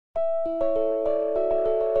I'm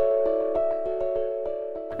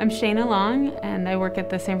Shayna Long, and I work at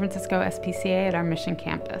the San Francisco SPCA at our Mission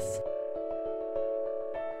campus.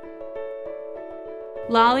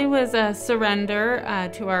 Lolly was a surrender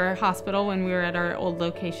to our hospital when we were at our old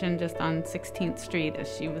location just on 16th Street,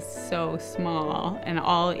 as she was so small and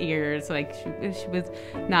all ears. Like she was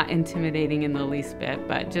not intimidating in the least bit,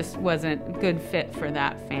 but just wasn't a good fit for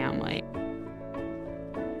that family.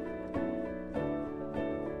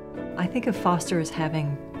 I think of foster as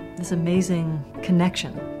having this amazing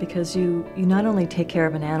connection because you not only take care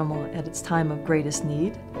of an animal at its time of greatest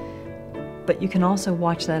need, but you can also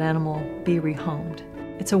watch that animal be rehomed.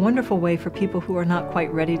 It's a wonderful way for people who are not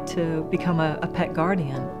quite ready to become a pet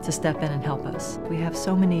guardian to step in and help us. We have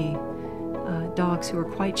so many dogs who are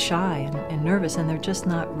quite shy and nervous, and they're just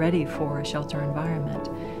not ready for a shelter environment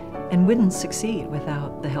and wouldn't succeed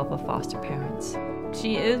without the help of foster parents.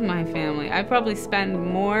 She is my family. I probably spend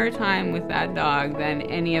more time with that dog than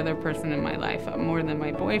any other person in my life, more than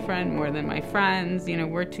my boyfriend, more than my friends. You know,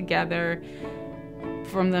 we're together.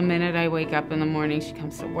 From the minute I wake up in the morning, she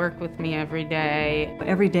comes to work with me every day.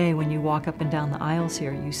 Every day when you walk up and down the aisles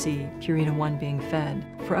here, you see Purina ONE being fed.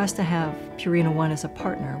 For us to have Purina ONE as a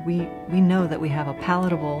partner, we know that we have a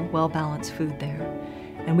palatable, well-balanced food there.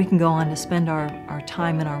 And we can go on to spend our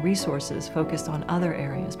time and our resources focused on other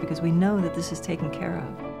areas because we know that this is taken care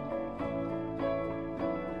of.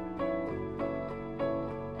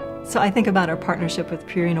 So I think about our partnership with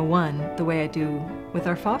Purina ONE the way I do with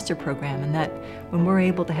our foster program, and that when we're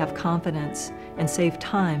able to have confidence and save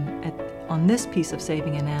time on this piece of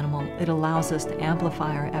saving an animal, it allows us to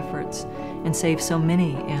amplify our efforts and save so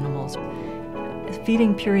many animals.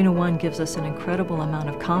 Feeding Purina ONE gives us an incredible amount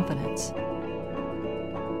of confidence.